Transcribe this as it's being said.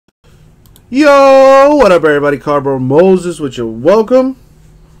Yo, what up, everybody? Cardboard Moses with your welcome,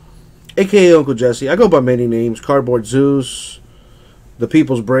 aka Uncle Jesse. I go by many names: Cardboard Zeus, the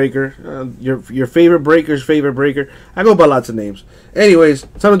People's Breaker, your favorite breaker's favorite breaker. I go by lots of names. Anyways,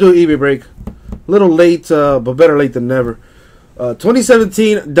 time to do an eBay break. A little late, but better late than never.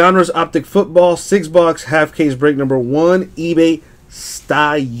 2017 Donruss Optic Football 6-box half case break number 1 eBay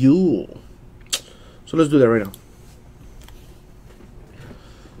style. So let's do that right now.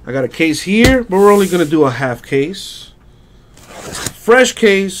 I got a case here, but we're only going to do a half case. Fresh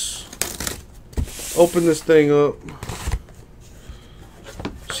case. Open this thing up.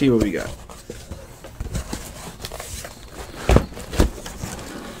 See what we got.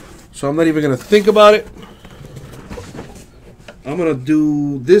 So I'm not even going to think about it. I'm going to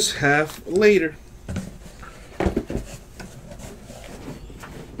do this half later.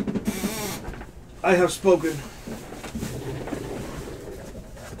 I have spoken.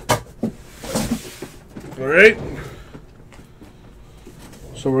 Alright,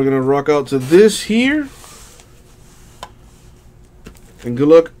 so we're going to rock out to this here, and good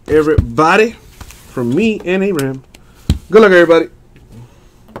luck everybody, from me and Abraham. Good luck everybody.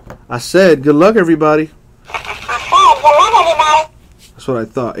 I said good luck everybody. That's what I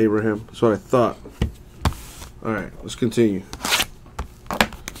thought, Abraham. That's what I thought. Alright, let's continue.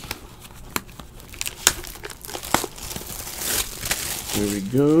 Here we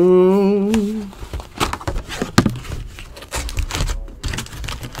go.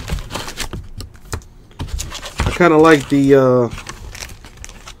 Kind of like the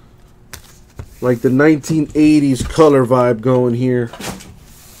 1980s color vibe going here.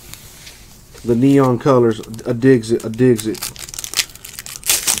 The neon colors. I digs it. I digs it.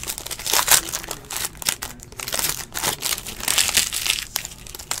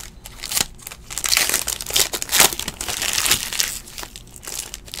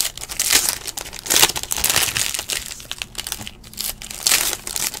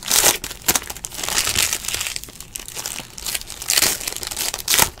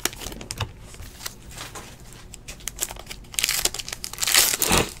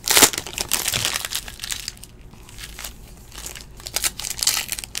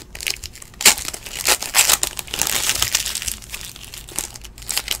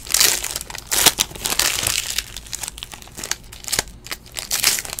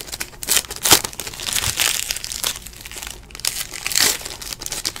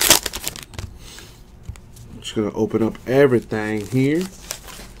 Just gonna open up everything here,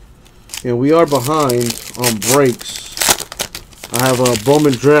 and we are behind on breaks. I have a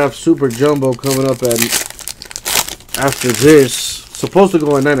Bowman Draft Super Jumbo coming up after this. Supposed to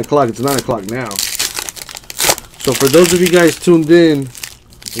go at 9 o'clock. It's 9 o'clock now. So for those of you guys tuned in,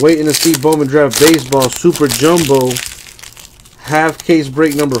 waiting to see Bowman Draft Baseball Super Jumbo half case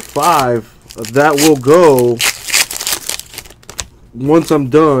break number 5, that will go once I'm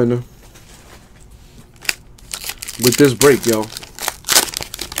done with this break, yo.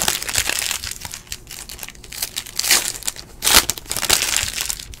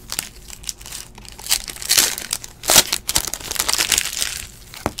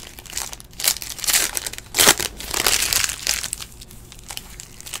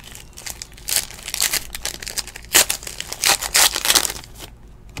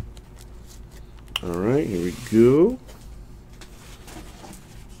 All right, here we go.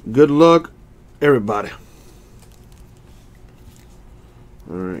 Good luck, everybody.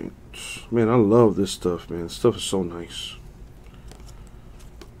 Alright, man, I love this stuff, man. This stuff is so nice.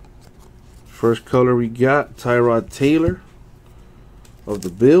 First color we got, Tyrod Taylor of the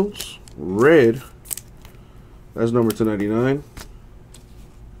Bills, red. That's number 299.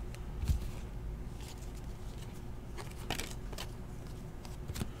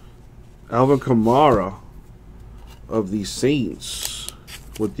 Alvin Kamara of the Saints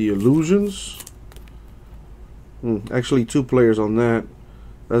with the Illusions. Actually, 2 players on that.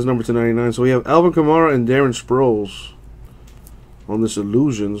 That's number 299. So we have Alvin Kamara and Darren Sproles on this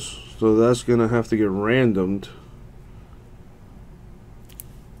Illusions. So that's going to have to get randomed,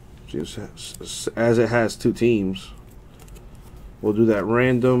 as it has 2 teams. We'll do that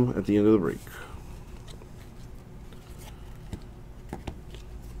random at the end of the break.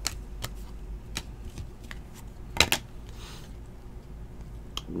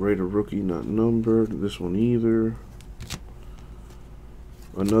 Raider rookie not numbered. This one either.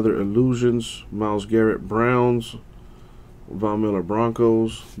 Another Illusions, Myles Garrett Browns, Von Miller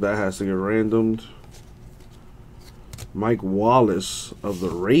Broncos. That has to get randomed. Mike Wallace of the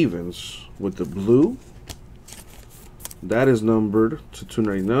Ravens with the blue. That is numbered to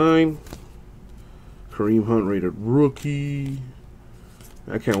 299. Kareem Hunt rated rookie.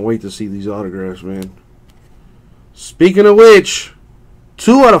 I can't wait to see these autographs, man. Speaking of which,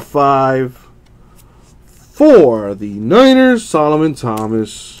 2 out of 5 for the Niners, Solomon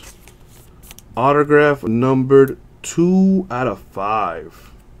Thomas. Autograph numbered 2 out of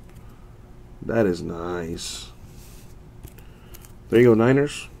 5. That is nice. There you go,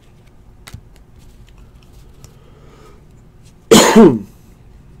 Niners. Well,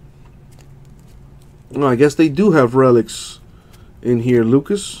 I guess they do have relics in here,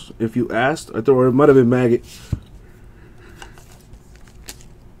 Lucas, if you asked. I thought it might have been Maggot.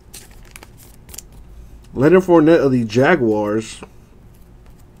 Leonard Fournette of the Jaguars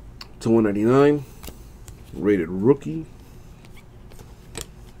to 199. Rated rookie.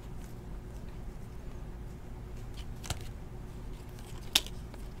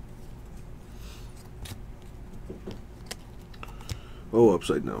 Oh,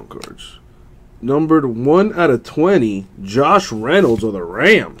 upside down cards. Numbered 1 out of 20. Josh Reynolds of the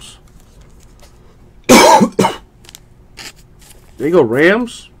Rams. There you go,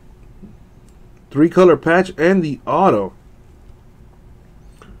 Rams. 3-color patch and the auto.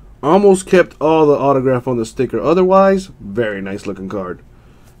 Almost kept all the autograph on the sticker. Otherwise, very nice looking card.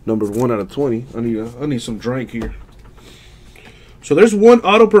 Numbered 1 out of 20. I need some drink here. So there's 1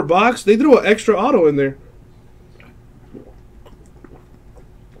 auto per box. They threw an extra auto in there.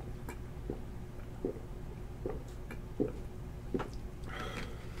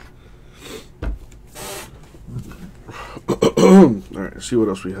 Alright, let's see what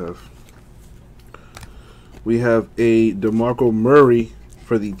else we have. We have a DeMarco Murray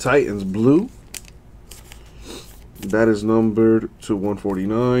for the Titans blue. That is numbered to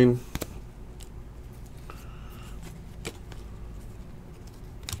 149.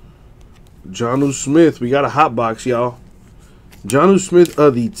 Jonnu Smith. We got a hot box, y'all. Jonnu Smith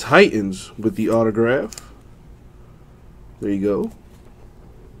of the Titans with the autograph. There you go.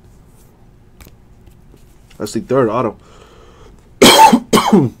 That's the 3rd auto.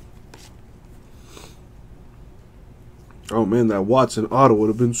 Oh man, that Watson auto would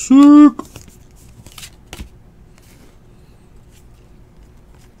have been sick.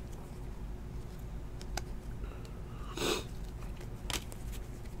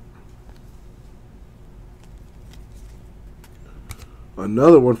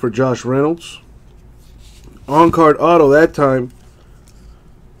 Another one for Josh Reynolds. On-card auto that time.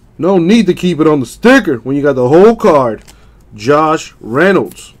 No need to keep it on the sticker when you got the whole card. Josh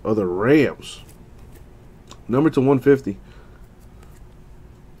Reynolds of the Rams. Number to 150.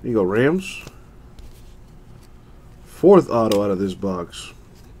 There you go, Rams. 4th auto out of this box.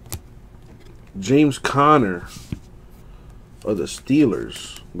 James Conner of the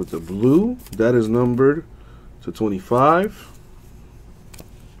Steelers with the blue. That is numbered to 25.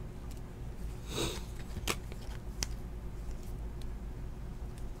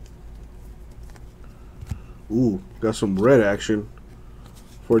 Ooh, got some red action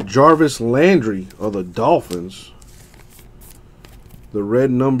for Jarvis Landry of the Dolphins. The red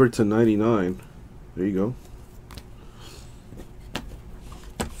number to 99. There you go.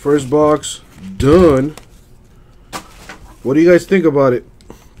 First box done. What do you guys think about it?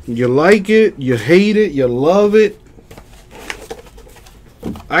 You like it? You hate it? You love it?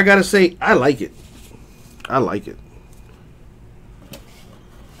 I gotta say, I like it. I like it.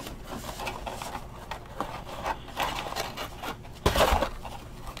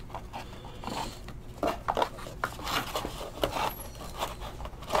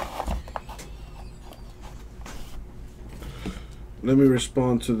 Let me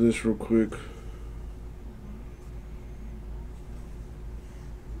respond to this real quick.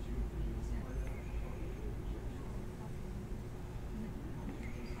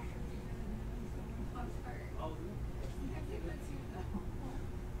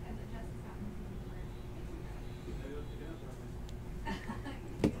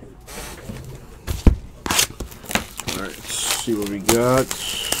 All right, let's see what we got.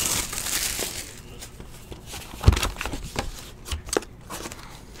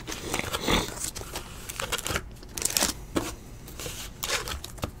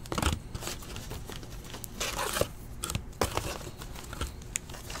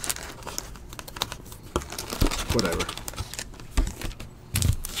 Whatever.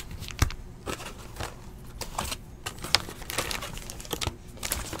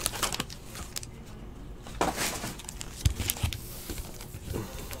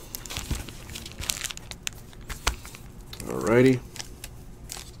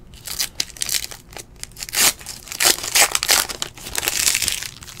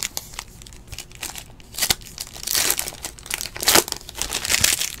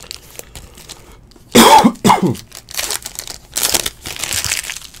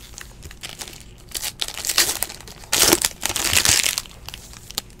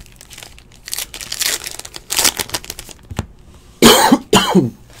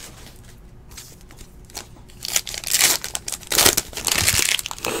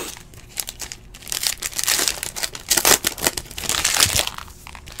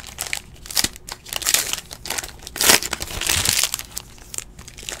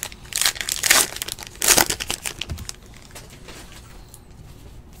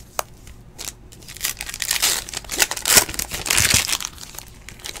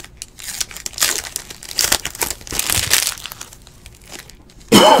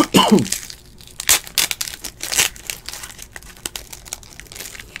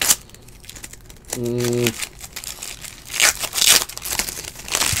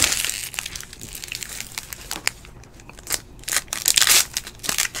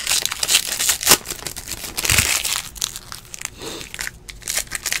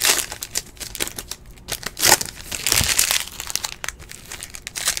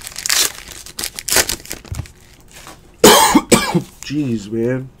 Jeez,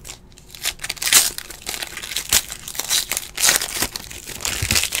 man.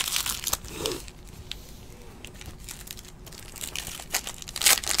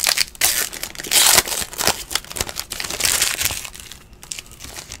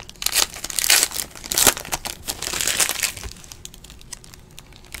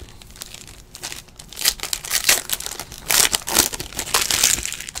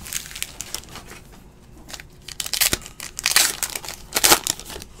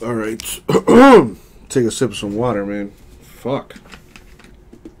 All right, take a sip of some water, man. Fuck.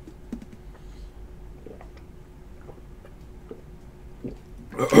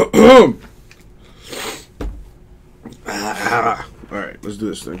 All right, let's do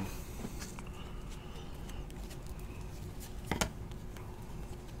this thing.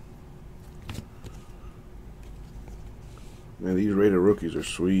 Man, these rated rookies are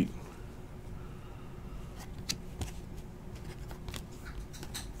sweet.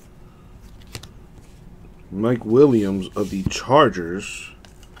 Mike Williams of the Chargers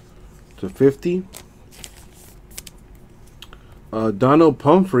 /50. Donald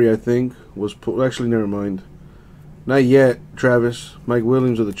Pumphrey, I think, was actually, never mind. Not yet, Travis. Mike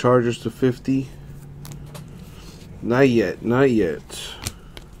Williams of the Chargers /50. Not yet, not yet.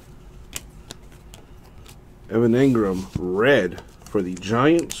 Evan Ingram, red for the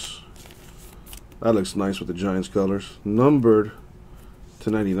Giants. That looks nice with the Giants colors. Numbered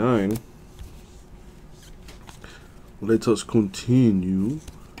 /99. Let us continue.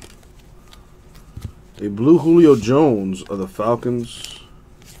 A blue Julio Jones of the Falcons.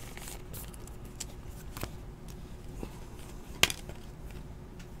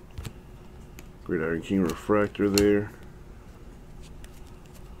 Great Iron King refractor there.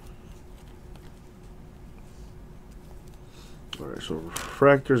 Alright, so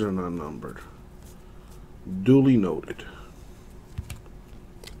refractors are not numbered. Duly noted.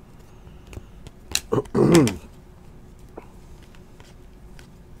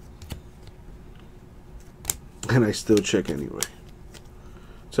 And I still check anyway.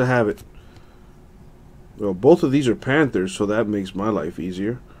 It's a habit. Well, both of these are Panthers, so that makes my life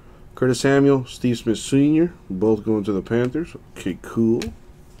easier. Curtis Samuel, Steve Smith Sr., both going to the Panthers. Okay, cool.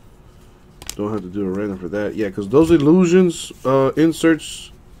 Don't have to do a random for that. Yeah, because those Illusions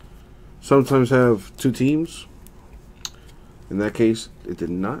inserts sometimes have two teams. In that case, it did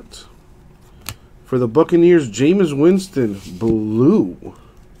not. For the Buccaneers, Jameis Winston, blue.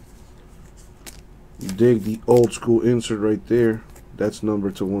 Dig the old school insert right there. That's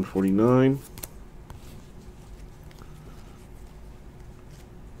numbered /149.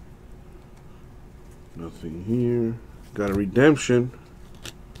 Nothing here. Got a redemption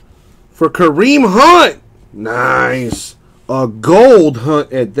for Kareem Hunt. Nice. A gold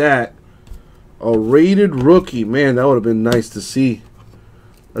Hunt at that. A rated rookie. Man, that would have been nice to see.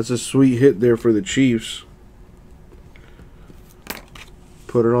 That's a sweet hit there for the Chiefs.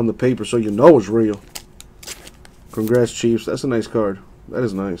 Put it on the paper so you know it's real. Congrats, Chiefs. That's a nice card. That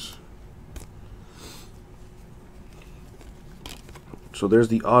is nice. So there's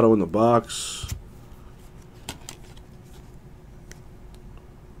the auto in the box.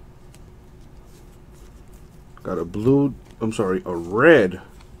 Got a blue, a red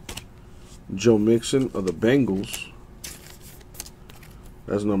Joe Mixon of the Bengals.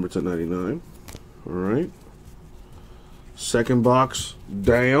 That's numbered /99. All right. Second box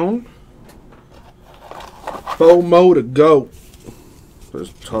down. FOMO to go.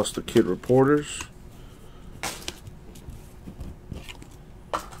 Let's toss the kid reporters.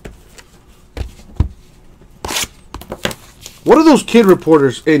 What are those kid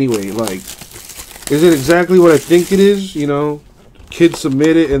reporters anyway? Like, is it exactly what I think it is? You know, kid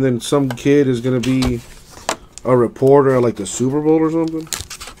submit it and then some kid is going to be a reporter at like the Super Bowl or something?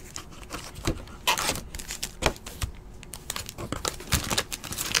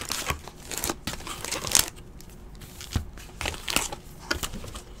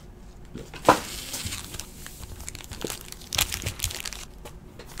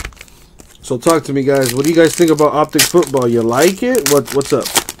 So talk to me, guys. What do you guys think about Optic football? You like it? What's up?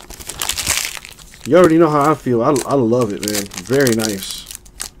 You already know how I feel. I love it, man. Very nice.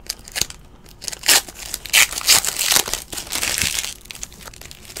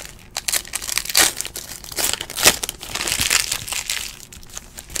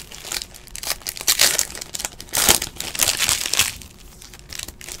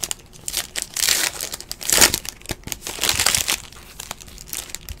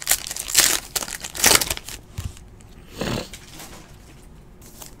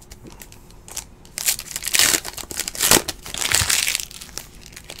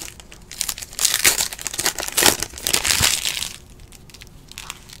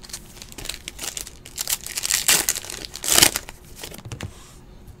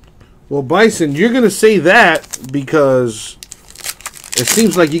 Well, Bison, you're going to say that because it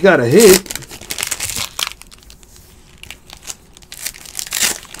seems like you got a hit.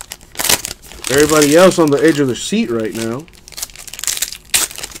 Everybody else on the edge of their seat right now.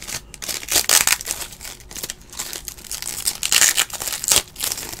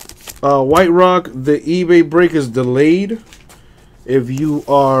 White Rock, the eBay break is delayed. If you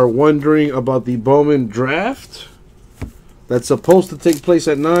are wondering about the Bowman draft that's supposed to take place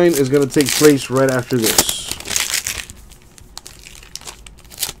at 9, is going to take place right after this.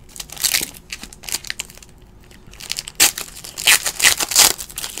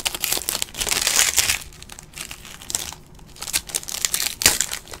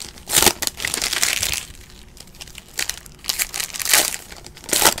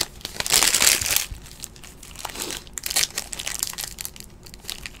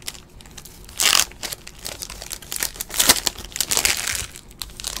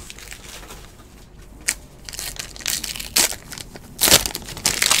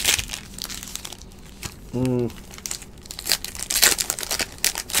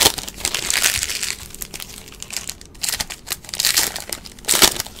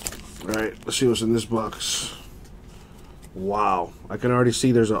 Alright, let's see what's in this box. Wow, I can already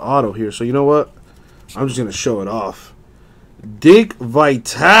see there's an auto here. So you know what? I'm just going to show it off. Dick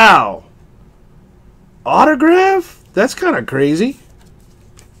Vitale. Autograph? That's kind of crazy.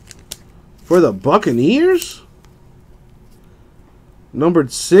 For the Buccaneers?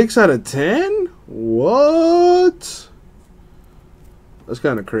 Numbered 6 out of 10? What? That's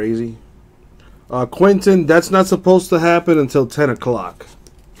kind of crazy. Quentin, that's not supposed to happen until 10 o'clock.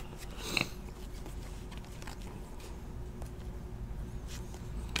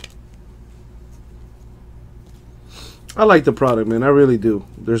 I like the product, man. I really do.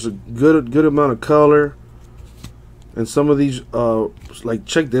 There's a good amount of color. And some of these, like,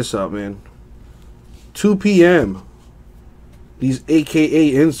 check this out, man. 2 p.m. These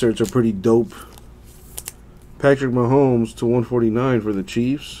AKA inserts are pretty dope. Patrick Mahomes to 149 for the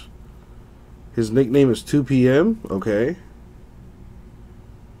Chiefs. His nickname is 2 p.m. Okay.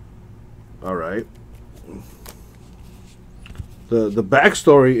 Alright. The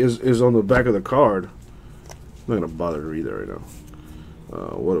backstory is on the back of the card. I'm not going to bother to read that right now.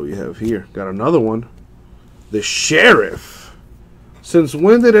 What do we have here? Got another one. The Sheriff. Since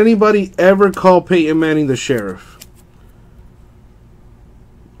when did anybody ever call Peyton Manning the Sheriff?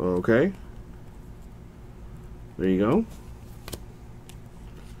 Okay. There you go.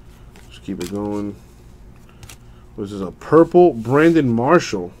 Just keep it going. This is a purple Brandon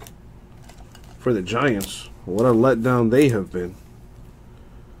Marshall for the Giants. What a letdown they have been.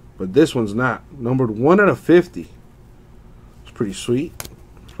 But this one's not. Numbered 1 out of 50. It's pretty sweet.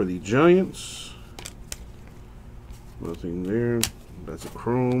 For the Giants. Nothing there. That's a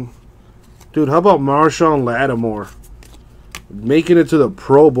chrome. Dude, how about Marshawn Lattimore? Making it to the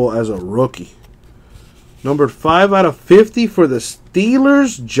Pro Bowl as a rookie. Numbered 5 out of 50 for the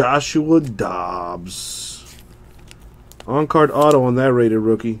Steelers, Joshua Dobbs. On-card auto on that rated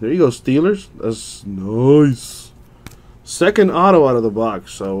rookie. There you go, Steelers. That's nice. Second auto out of the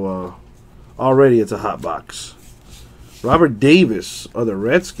box, so already it's a hot box. Robert Davis of the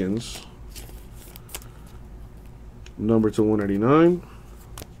Redskins. Number to 189.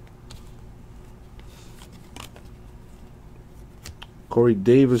 Corey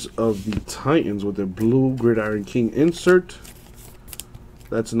Davis of the Titans with their blue Gridiron King insert.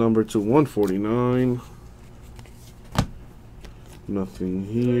 That's number to 149. Nothing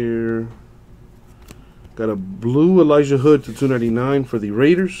here. Got a blue Elijah Hood to 299 for the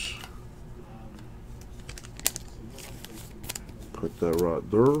Raiders. Put that right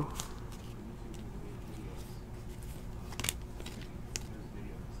there.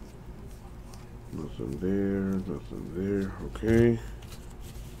 Nothing there, nothing there. Okay.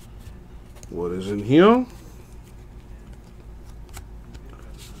 What is in here?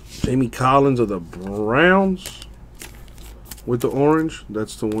 Jamie Collins of the Browns with the orange.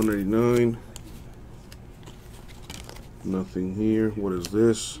 That's to 189. Nothing here. What is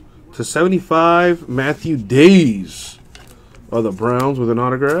this? To 75, Matthew Days of the Browns with an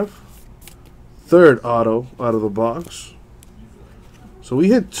autograph. Third auto out of the box. So we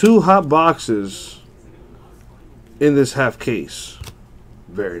hit 2 hot boxes in this half case.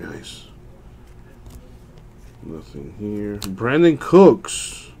 Very nice. Nothing here. Brandon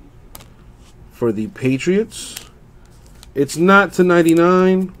Cooks for the Patriots. It's not to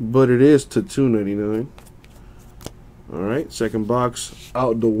 99, but it is to 299. Alright, second box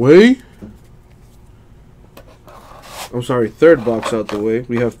out the way. I'm sorry, third box out the way.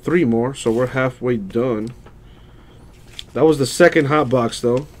 We have 3 more, so we're halfway done. That was the second hot box,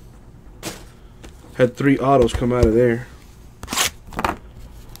 though. Had 3 autos come out of there.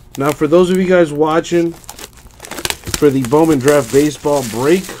 Now, for those of you guys watching, for the Bowman Draft Baseball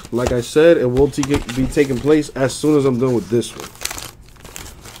break, like I said, it will be taking place as soon as I'm done with this one.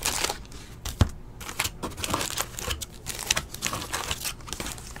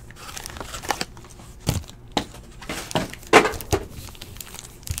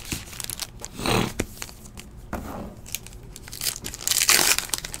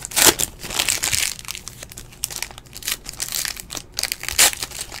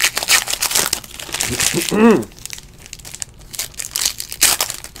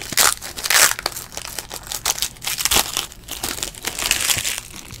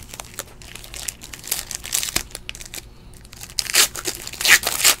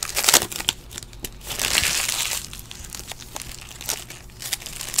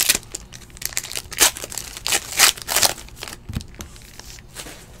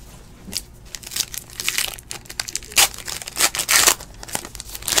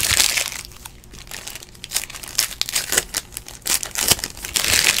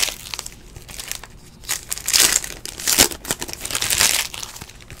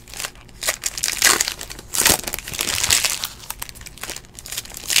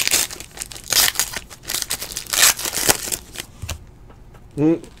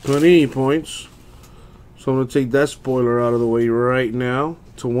 Panini points. So I'm going to take that spoiler out of the way right now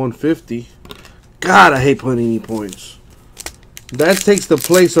to 150. God, I hate Panini points. That takes the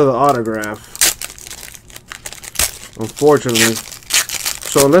place of the autograph, unfortunately.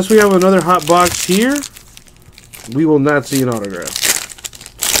 So unless we have another hot box here, we will not see an autograph.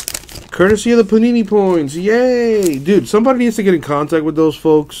 Courtesy of the Panini points. Yay! Dude, somebody needs to get in contact with those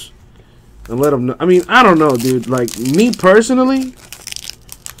folks and let them know. I mean, I don't know, dude. Like, me personally,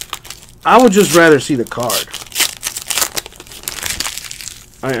 I would just rather see the card.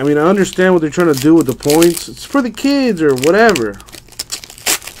 I mean, I understand what they're trying to do with the points. It's for the kids or whatever.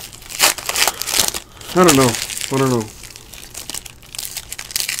 I don't know. I don't know.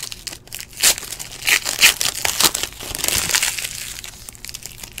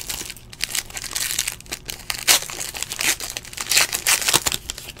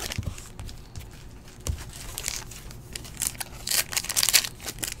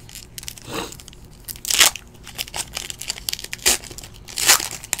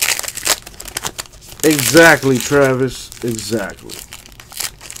 Exactly, Travis. Exactly.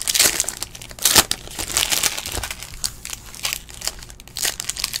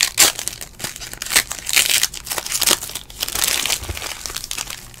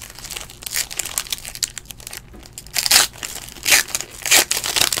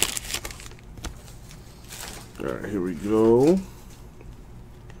 All right, here we go.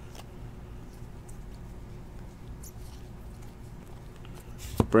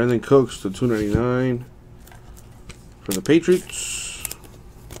 Brandon Cooks to 299 for the Patriots.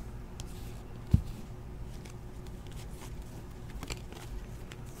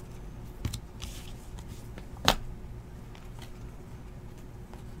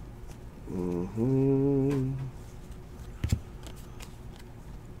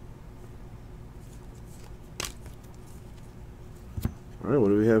 All right, what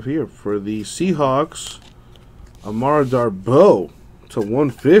do we have here for the Seahawks? Amara Darboh to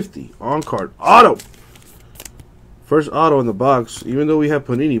 150 on card auto. First auto in the box, even though we have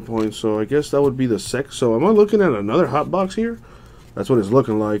Panini points, so I guess that would be the second. So am I looking at another hot box here? That's what it's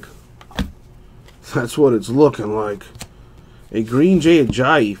looking like. That's what it's looking like. A Green Jay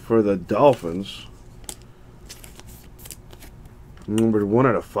Ajayi for the Dolphins. Numbered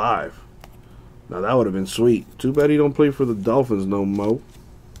 1/5. Now that would have been sweet. Too bad he don't play for the Dolphins no more.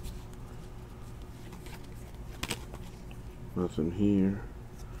 Nothing here.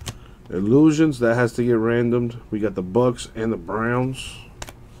 Illusions, that has to get randomed. We got the Bucks and the Browns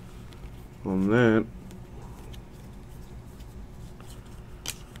on that.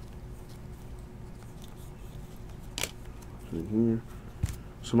 Here.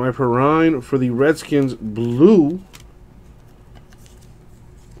 So my Perrine for the Redskins blue.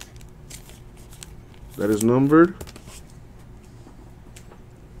 That is numbered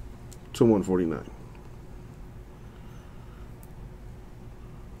to 149.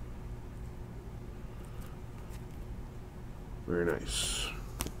 Very nice.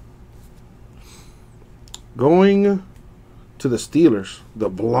 Going to the Steelers, the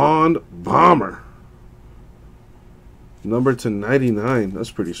Blonde Bomber. Number to 99.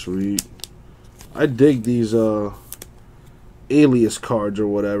 That's pretty sweet. I dig these alias cards or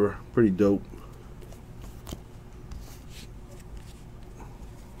whatever. Pretty dope.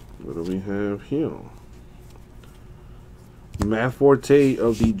 What do we have here? Matt Forte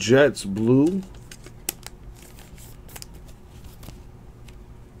of the Jets blue.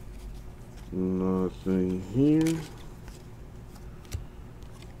 thing here.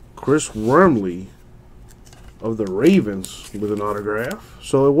 Chris Wormley of the Ravens with an autograph.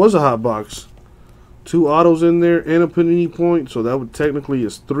 So it was a hot box. 2 autos in there and a Panini point. So that would technically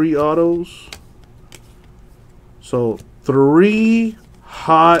is 3 autos. So 3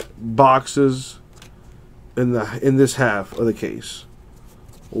 hot boxes in this half of the case.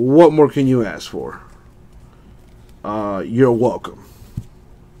 What more can you ask for? You're welcome.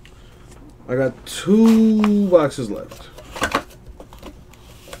 I got 2 boxes left.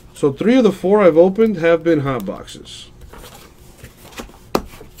 So 3 of the 4 I've opened have been hot boxes.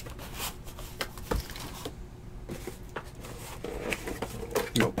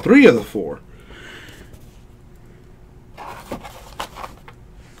 No, 3 of the 4.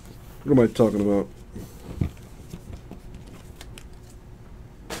 What am I talking about?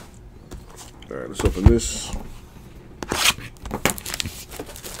 Alright, let's open this.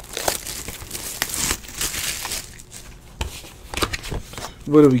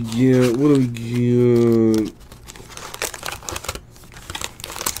 What do we get? What do we get?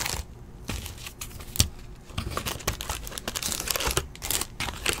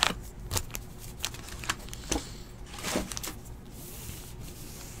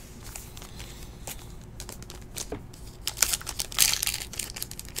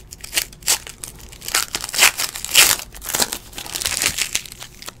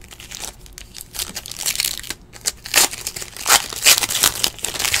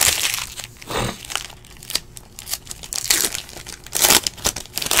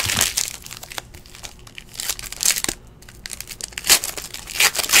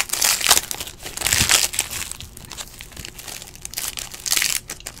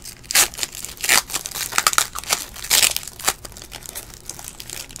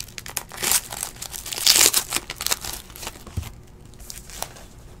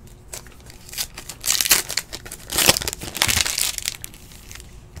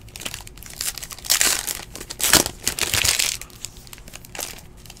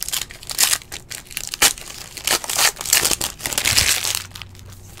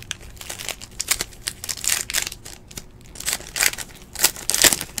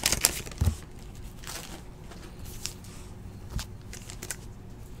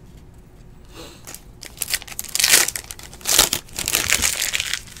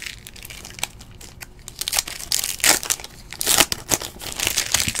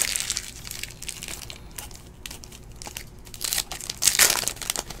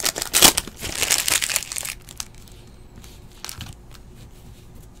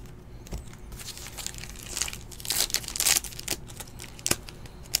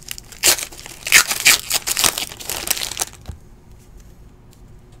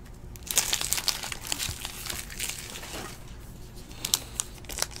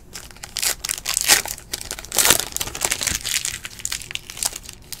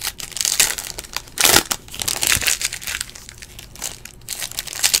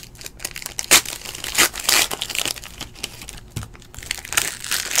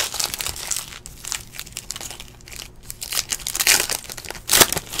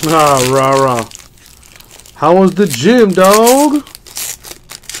 Ah, rah, rah. How was the gym, dog?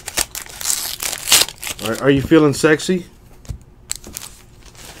 Are you feeling sexy?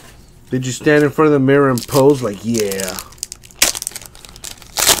 Did you stand in front of the mirror and pose like, yeah,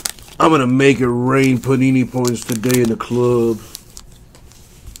 I'm going to make it rain Panini points today in the club?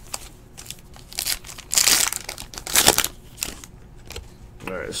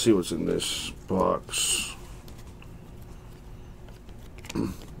 Alright, let's see what's in this box.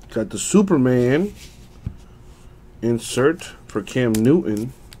 Got the Superman insert for Cam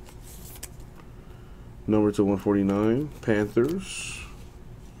Newton. Number to 149. Panthers.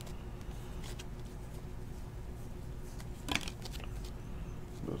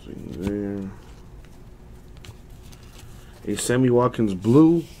 Nothing there. A Sammy Watkins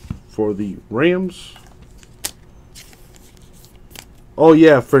blue for the Rams. Oh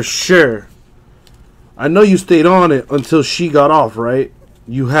yeah, for sure. I know you stayed on it until she got off, right?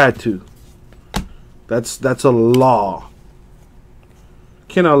 You had to. That's a law.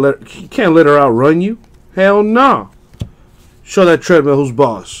 Can't let her outrun you. Hell no. Show that treadmill who's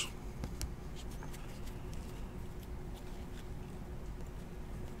boss.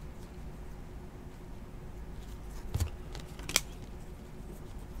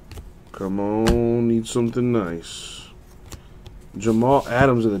 Come on, need something nice. Jamal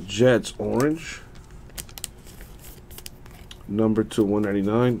Adams of the Jets, orange. Number to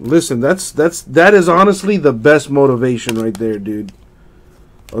 199. Listen, that is honestly the best motivation right there, dude.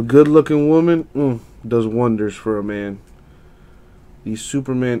 A good-looking woman does wonders for a man. The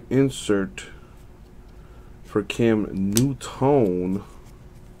Superman insert for Cam Newton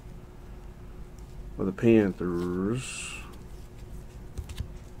of the Panthers.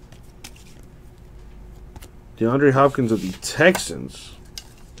 DeAndre Hopkins of the Texans.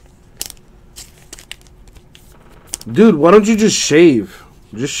 Dude, why don't you just shave?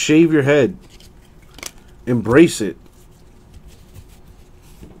 Just shave your head. Embrace it.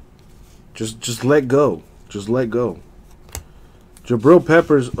 Just let go. Just let go. Jabril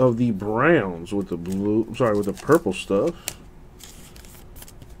Peppers of the Browns with the blue, with the purple stuff.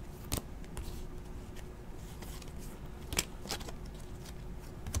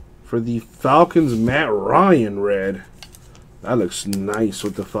 For the Falcons, Matt Ryan red. That looks nice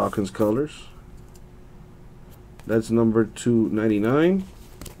with the Falcons colors. That's number 299.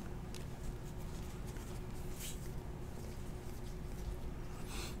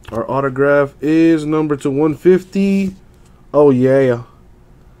 Our autograph is number 150. Oh, yeah.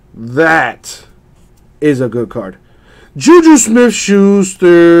 That is a good card. Juju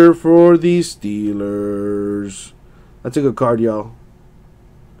Smith-Schuster for the Steelers. That's a good card, y'all.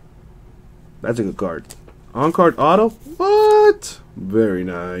 That's a good card. On-card auto? What? Very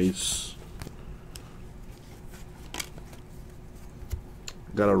nice.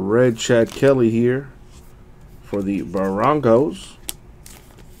 Got a red Chad Kelly here for the Broncos.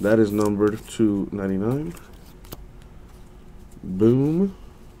 That is numbered 299. Boom.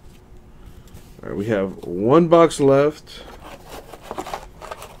 All right, we have one box left.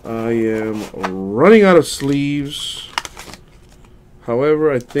 I am running out of sleeves.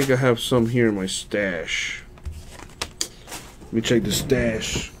 However, I think I have some here in my stash. Let me check the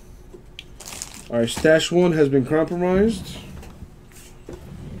stash. All right, stash 1 has been compromised.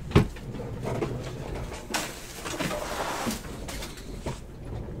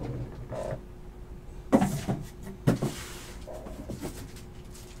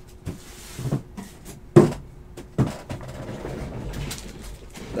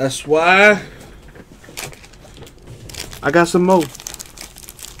 That's why I got some more.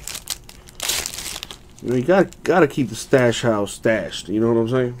 You know, you gotta keep the stash house stashed. You know what I'm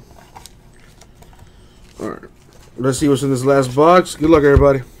saying? All right, let's see what's in this last box. Good luck,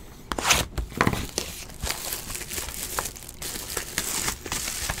 everybody.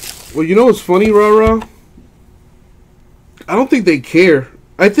 Well, you know what's funny, Rah-Rah? I don't think they care.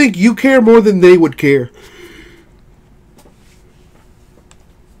 I think you care more than they would care.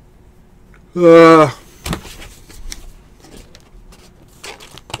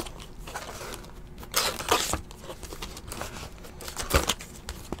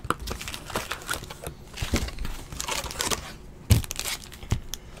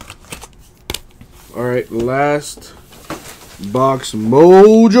 Alright, last box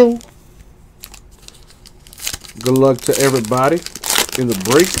mojo. Good luck to everybody in the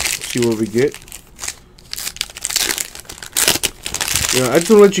break. See what we get. You know, I just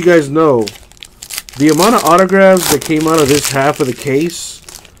want to let you guys know the amount of autographs that came out of this half of the case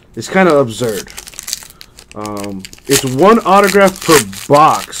is kind of absurd. It's one autograph per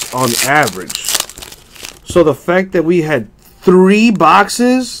box on average. So the fact that we had 3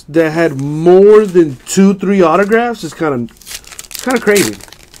 boxes that had more than 2-3 autographs is kind of crazy.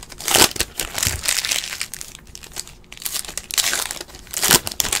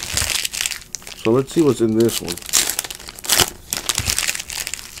 So let's see what's in this one.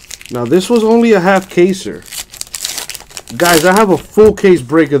 Now, this was only a half caser. Guys, I have a full case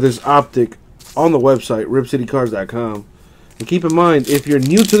break of this Optic on the website, ripcitycards.com. And keep in mind, if you're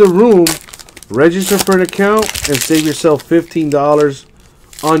new to the room, register for an account and save yourself $15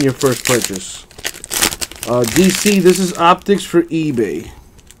 on your first purchase. DC, this is Optics for eBay.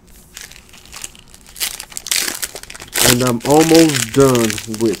 And I'm almost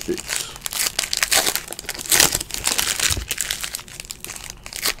done with it.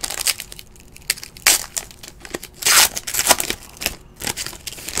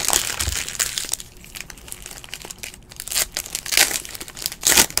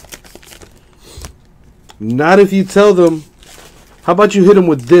 Not if you tell them. How about you hit them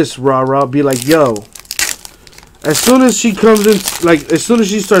with this, Rah-Rah? Be like, yo. As soon as she comes in, like, as soon as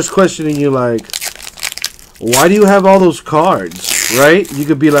she starts questioning you, like, why do you have all those cards, right? You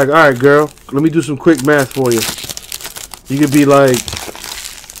could be like, all right, girl, let me do some quick math for you. You could be like,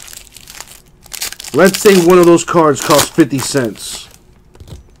 let's say one of those cards costs 50 cents.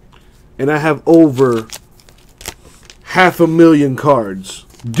 And I have over 500,000 cards.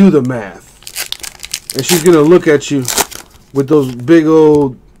 Do the math. And she's going to look at you with those big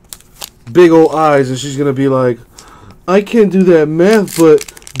old eyes, and she's going to be like, I can't do that math, but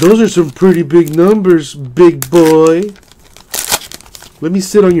those are some pretty big numbers, big boy. Let me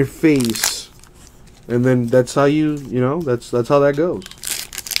sit on your face And then that's how that's how that goes.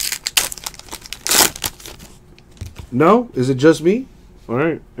 No? Is it just me? All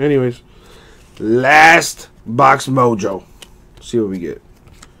right. Anyways, last box mojo. Let's see what we get.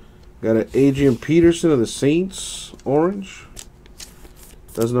 Got an Adrian Peterson of the Saints, orange.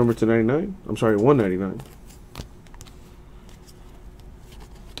 That's number 299. I'm sorry, 199.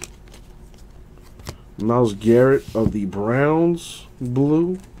 Myles Garrett of the Browns,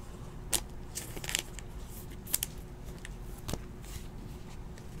 blue.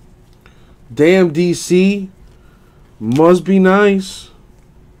 Damn, DC. Must be nice.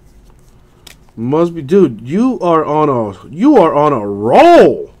 Must be, dude. You are on a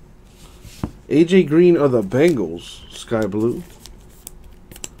roll. AJ Green of the Bengals, sky blue.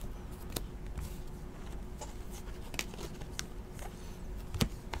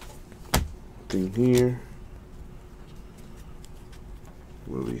 Thing here.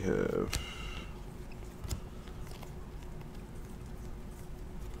 What do we have?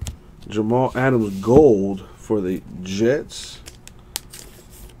 Jamal Adams gold for the Jets.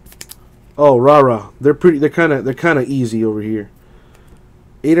 Oh, rah. They're kind of easy over here.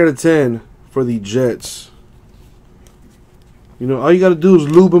 8 out of 10 for the Jets. You know, all you got to do is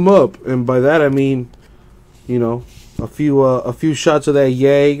lube them up, and by that I mean, you know, a few shots of that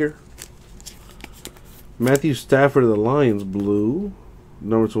Jaeger. Matthew Stafford of the Lions, blue,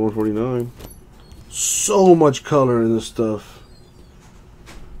 number 149. So much color in this stuff.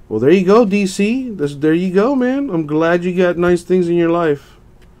 Well, there you go, DC. There you go, man. I'm glad you got nice things in your life.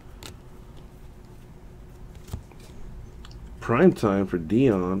 Prime time for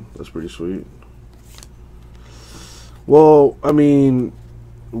Dion. That's pretty sweet. Well, I mean,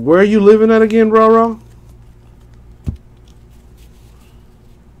 where are you living at again, Rah?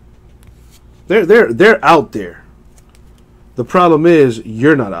 They're out there. The problem is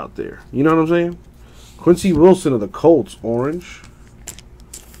you're not out there. You know what I'm saying? Quincy Wilson of the Colts, orange.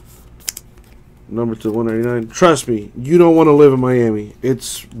 Number 199. Trust me, you don't want to live in Miami.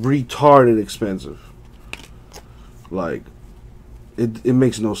 It's retarded expensive. Like, it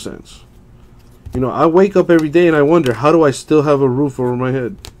makes no sense. You know, I wake up every day and I wonder, how do I still have a roof over my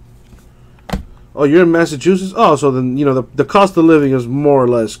head? Oh, you're in Massachusetts? Oh, so then, you know, the cost of living is more or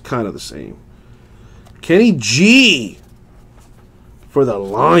less kind of the same. Kenny G for the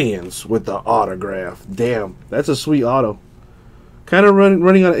Lions with the autograph. Damn, that's a sweet auto. Kind of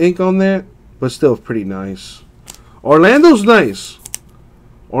running out of ink on that, but still pretty nice. Orlando's nice.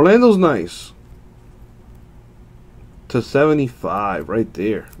 Orlando's nice. /75 right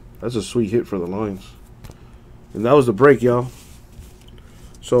there. That's a sweet hit for the Lions. And that was the break, y'all.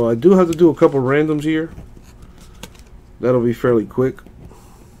 So I do have to do a couple randoms here. That'll be fairly quick.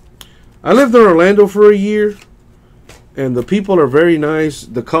 I lived in Orlando for a year, and the people are very nice.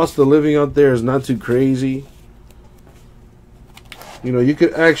 The cost of living out there is not too crazy. You know, you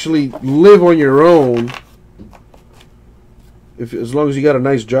could actually live on your own as long as you got a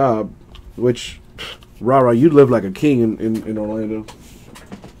nice job, which, rah, you live like a king in Orlando.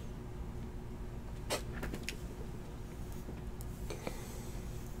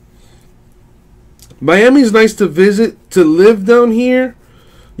 Miami's nice to visit. To live down here,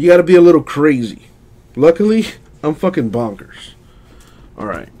 you got to be a little crazy. Luckily, I'm fucking bonkers.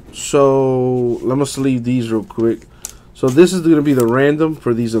 Alright, so let me leave these real quick. So this is going to be the random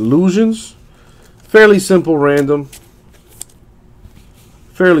for these illusions. Fairly simple random.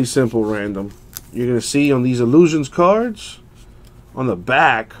 Fairly simple random. You're going to see on these illusions cards, on the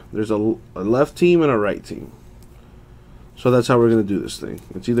back, there's a left team and a right team. So that's how we're going to do this thing.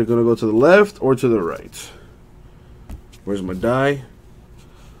 It's either going to go to the left or to the right. Where's my die?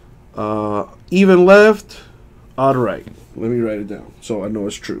 Even left, odd right. Let me write it down so I know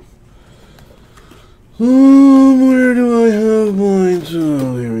it's true. Where do I have mine?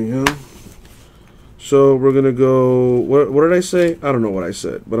 Oh, here we go. So we're going to go, what did I say? I don't know what I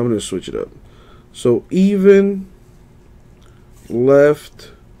said, but I'm going to switch it up. So even,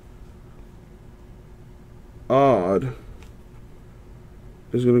 left, odd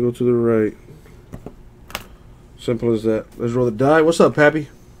is going to go to the right. Simple as that. Let's roll the die. What's up, Pappy?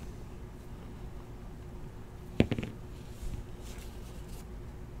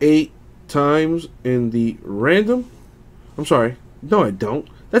 Eight times in the random. I'm sorry. No, I don't.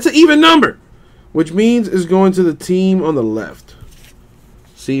 That's an even number, which means it's going to the team on the left.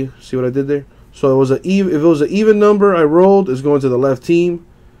 See what I did there? So it was if it was an even number I rolled, it's going to the left team.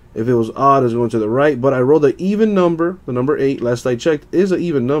 If it was odd, it's going to the right. But I rolled an even number. The number 8, last I checked, is an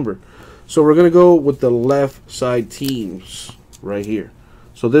even number. So we're going to go with the left side teams right here.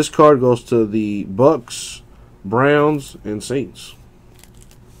 So this card goes to the Bucks, Browns, and Saints.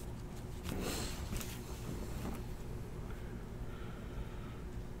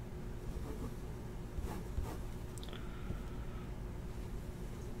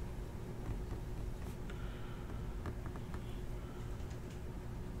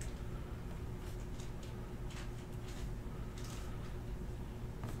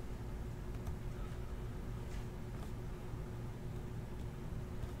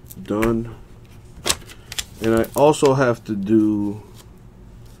 Done. And I also have to do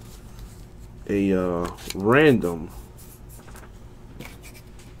a random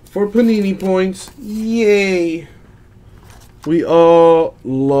for Panini points. Yay! We all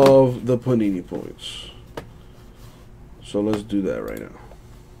love the Panini points. So let's do that right now.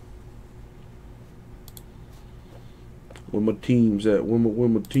 Where my team's at? Where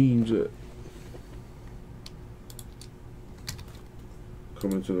my team's at?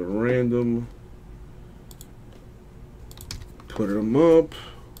 Coming to the random. Put them up.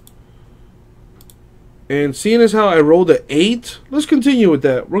 And seeing as how I rolled an 8, let's continue with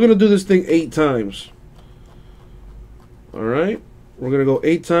that. We're going to do this thing 8 times. Alright. We're going to go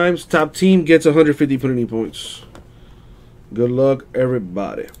 8 times. Top team gets 150 Panini points. Good luck,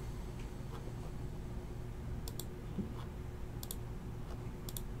 everybody.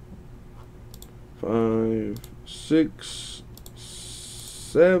 Five, 6,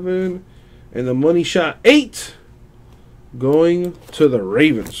 7, and the money shot 8 going to the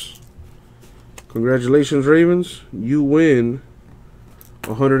Ravens. Congratulations, Ravens. You win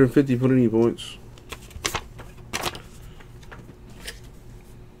 150 Panini points.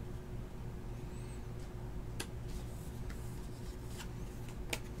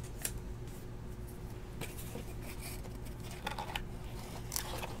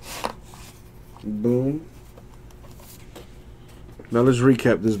 Boom. Now let's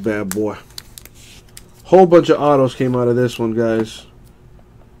recap this bad boy. Whole bunch of autos came out of this one, guys.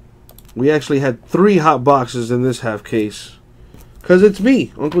 We actually had 3 hot boxes in this half case. Because it's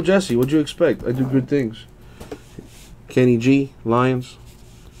me, Uncle Jesse. What'd you expect? I do good things. Kenny G, Lions.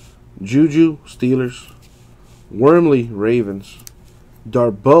 Juju, Steelers. Wormley, Ravens.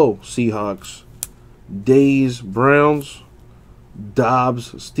 Darboe, Seahawks. Days, Browns.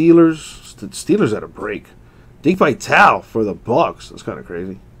 Dobbs, Steelers. Steelers had a break. Dink Vitale for the Bucks. That's kind of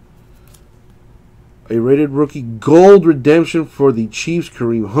crazy. A rated rookie gold redemption for the Chiefs,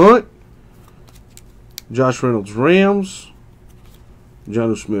 Kareem Hunt. Josh Reynolds, Rams.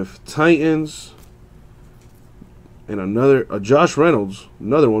 Jonnu Smith, Titans. And a Josh Reynolds,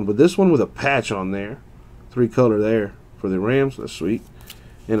 another one, but this one with a patch on there. 3 color there for the Rams. That's sweet.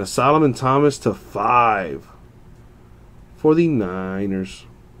 And a Solomon Thomas /5 for the Niners.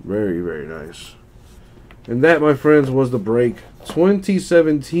 Very, very nice. And that, my friends, was the break.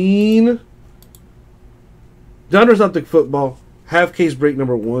 2017 Donruss Optic Football half case break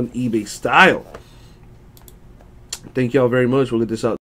number 1 eBay style. Thank y'all very much. We'll get this out